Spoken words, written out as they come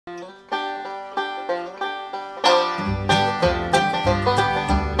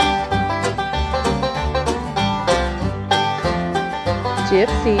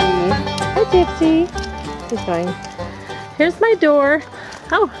Gypsy. Hi, Gypsy. She's going. Here's my door.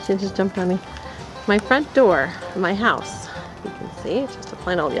 Oh, she just jumped on me. My front door of my house. You can see it's just a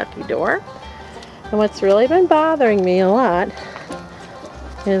plain old yucky door. And what's really been bothering me a lot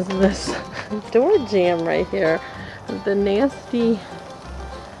is this door jamb right here. The nasty,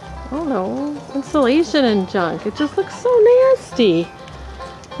 I don't know, insulation and junk. It just looks so nasty.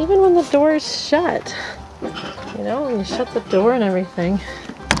 Even when the door is shut. You know, when you shut the door and everything.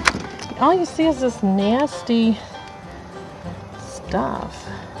 All you see is this nasty stuff.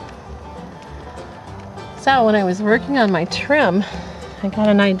 So when I was working on my trim, I got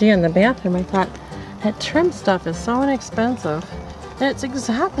an idea in the bathroom. I thought, that trim stuff is so inexpensive. And it's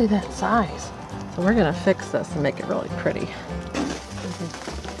exactly that size. So we're gonna fix this and make it really pretty.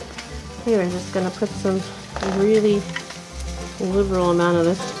 Here, we're just gonna put some really liberal amount of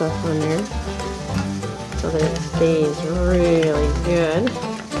this stuff on there so that it stays really good.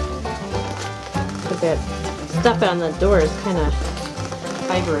 But that stuff on the door is kind of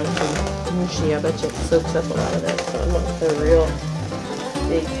fibrous and mushy. I bet you it soaks up a lot of that. So I want the real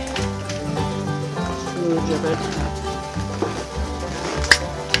big smooch of it.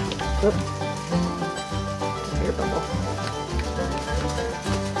 Oop. Here, bubble.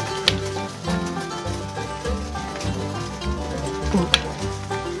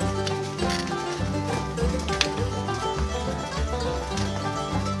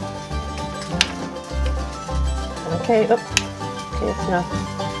 Okay, oh, okay, it's enough.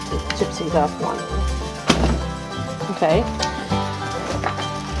 Gypsy's off one. Okay.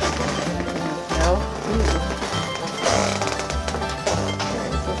 No.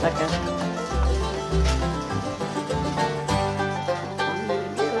 Just a second.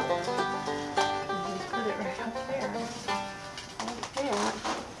 Put it right up there. Like that.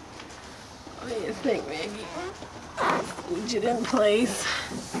 What do you think, Maggie? Squeeze it in place.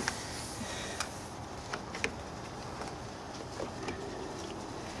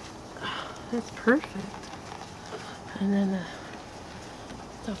 That's perfect. And then the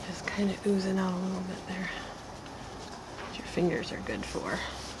stuff is kind of oozing out a little bit there. What your fingers are good for.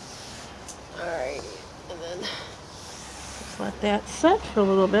 Alright, and then just let that set for a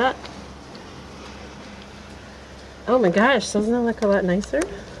little bit. Oh my gosh, doesn't that look a lot nicer?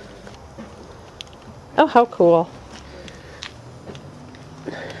 Oh, how cool.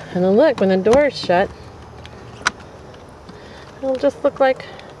 And then look, when the door is shut, it'll just look like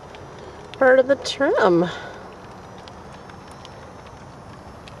part of the trim.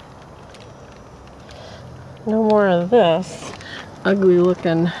 No more of this ugly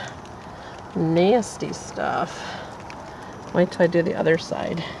looking nasty stuff. Wait till I do the other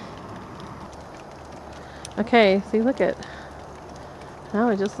side. Okay, see, look at, now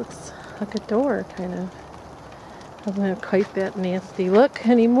it just looks like a door, kind of. Doesn't have quite that nasty look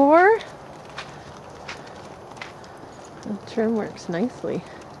anymore. The trim works nicely.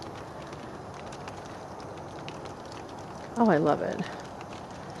 Oh, I love it.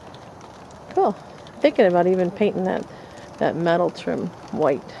 Cool. Thinking about even painting that metal trim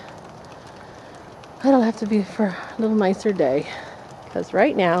white. That'll have to be for a little nicer day. Because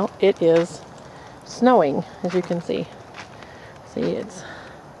right now it is snowing, as you can see. See, it's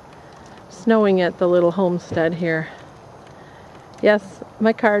snowing at the little homestead here. Yes,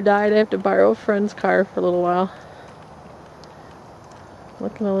 my car died. I have to borrow a friend's car for a little while.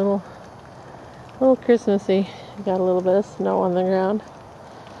 Looking a little Christmassy. Got a little bit of snow on the ground.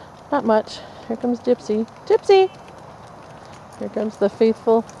 Not much. Here comes Gypsy. Gypsy! Here comes the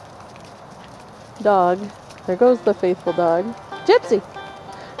faithful dog. There goes the faithful dog. Gypsy!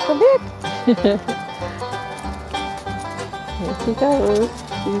 Come back! Here she goes.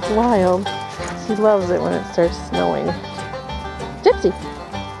 She's wild. She loves it when it starts snowing. Gypsy!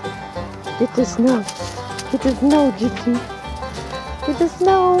 Get the snow. Get the snow, Gypsy. Get the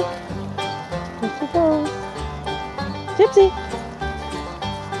snow. Here she goes. Gypsy!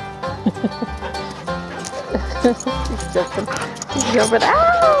 She's jumping. She's jumping.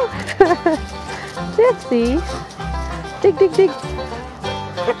 Ow! Gypsy! Dig, dig, dig.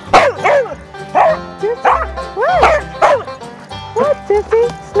 Gypsy! What? What, Gypsy?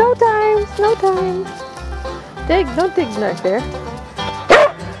 Snow time! Snow time! Dig! Don't dig back there.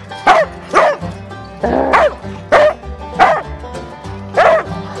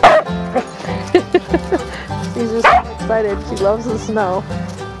 She's just excited. She loves the snow.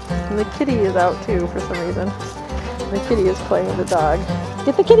 And the kitty is out too for some reason. The kitty is playing with the dog.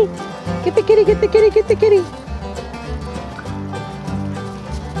 Get the kitty! Get the kitty! Get the kitty! Get the kitty!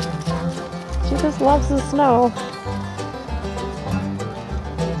 She just loves the snow.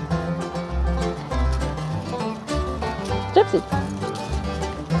 Gypsy!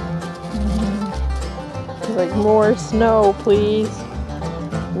 like more snow, please.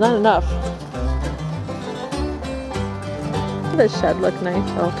 Not enough. The shed looked nice,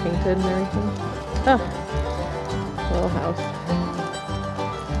 all painted and everything. Oh, little house.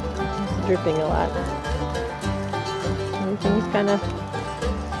 It's dripping a lot. Everything's kind of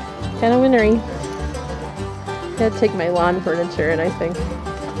wintry. Gotta take my lawn furniture, and I think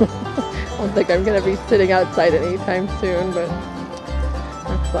I don't think I'm gonna be sitting outside anytime soon, but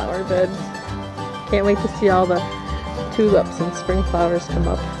our flower beds. Can't wait to see all the tulips and spring flowers come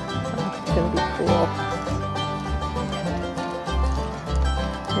up. It's gonna be cool.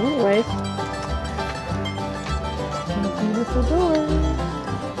 Anyways, beautiful door.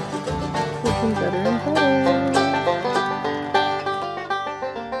 Looking better and better.